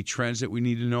changing? Any trends that we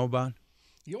need to know about?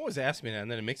 You always ask me that, and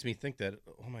then it makes me think that,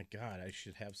 oh, my God, I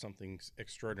should have something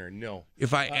extraordinary. No.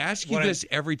 If I ask you this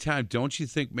every time, don't you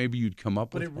think maybe you'd come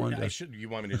up with one? You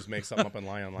want me to just make something up and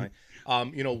lie online?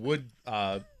 Wood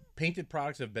painted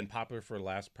products have been popular for the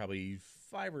last probably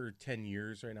 5 or 10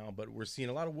 years right now, but we're seeing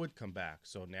a lot of wood come back.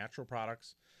 So natural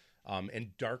products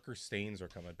and darker stains are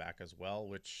coming back as well,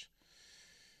 which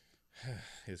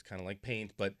is kind of like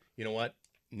paint. But you know what?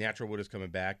 Natural wood is coming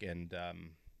back, and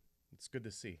it's good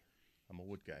to see. I'm a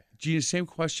wood guy. Gina, same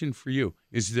question for you.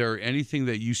 Is there anything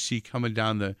that you see coming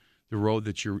down the road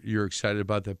that you're excited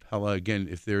about that Pella, again,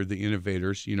 if they're the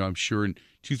innovators, I'm sure in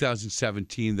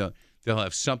 2017 they'll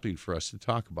have something for us to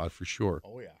talk about for sure.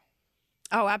 Oh, yeah.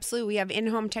 Oh, absolutely. We have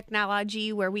in-home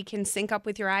technology where we can sync up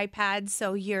with your iPad,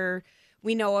 so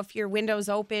we know if your window's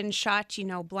open, shut,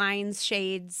 blinds,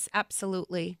 shades.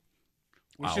 Absolutely.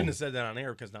 We shouldn't have said that on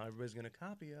air because now everybody's going to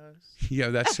copy us. Yeah,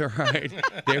 that's all right.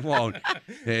 They won't.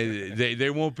 They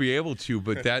won't be able to,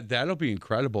 but that'll be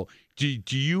incredible. Do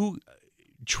you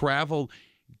travel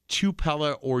to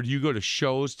Pella, or do you go to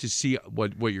shows to see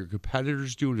what your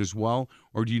competitors doing as well,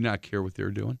 or do you not care what they're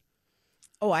doing?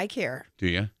 Oh, I care. Do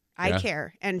you? I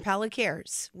care, and Pella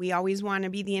cares. We always want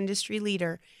to be the industry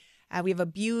leader. We have a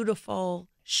beautiful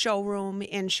showroom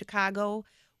in Chicago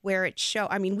where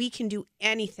we can do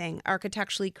anything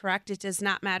architecturally correct. It does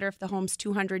not matter if the home's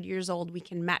 200 years old. We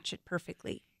can match it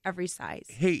perfectly, every size.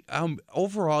 Hey,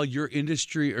 overall, your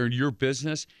industry or your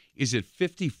business, is it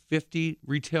 50-50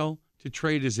 retail to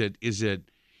trade? Is it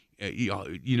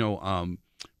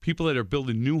people that are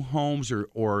building new homes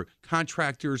or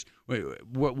contractors?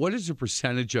 What is the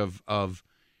percentage of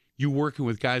you working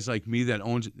with guys like me that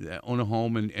own a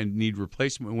home and need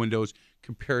replacement windows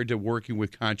compared to working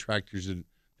with contractors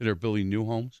that are building new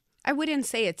homes? I wouldn't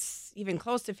say it's even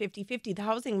close to 50-50. The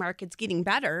housing market's getting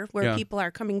better where people are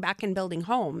coming back and building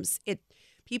homes.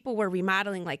 People were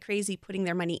remodeling like crazy, putting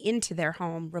their money into their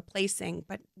home, replacing.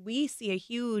 But we see a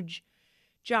huge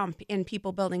jump in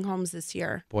people building homes this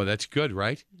year. Boy, that's good,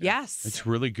 right? Yes. It's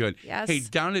really good. Yes. Hey,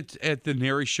 down at the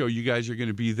NARI show, you guys are going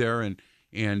to be there, and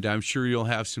I'm sure you'll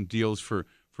have some deals for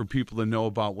people to know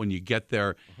about when you get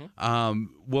there.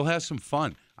 We'll have some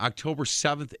fun. October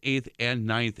 7th, 8th, and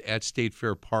 9th at State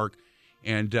Fair Park.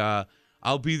 And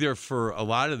I'll be there for a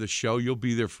lot of the show. You'll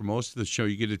be there for most of the show.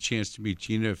 You get a chance to meet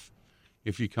Gina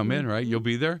if you come in, right? You'll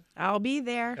be there? I'll be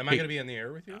there. Am I going to be on the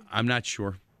air with you? I'm not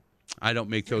sure. I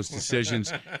don't make those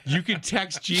decisions. You can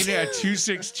text Gina at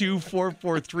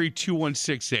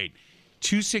 262-443-2168.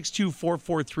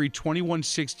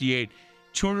 262-443-2168.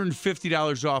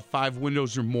 $250 off 5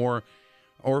 windows or more,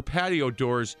 or patio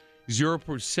doors,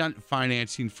 0%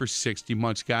 financing for 60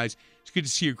 months. Guys, it's good to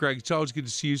see you, Greg. It's always good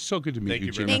to see you. So good to meet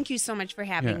you, Gina. Thank you so much for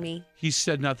having me. He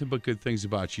said nothing but good things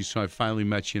about you, so I finally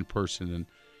met you in person, and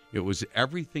it was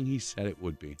everything he said it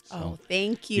would be. So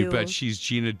thank you. You bet. She's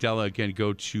Gina Della. Again,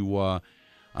 go to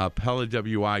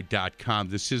PellaWI.com.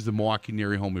 This is the Milwaukee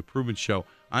NARI Home Improvement Show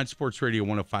on Sports Radio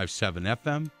 105.7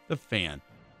 FM, The Fan.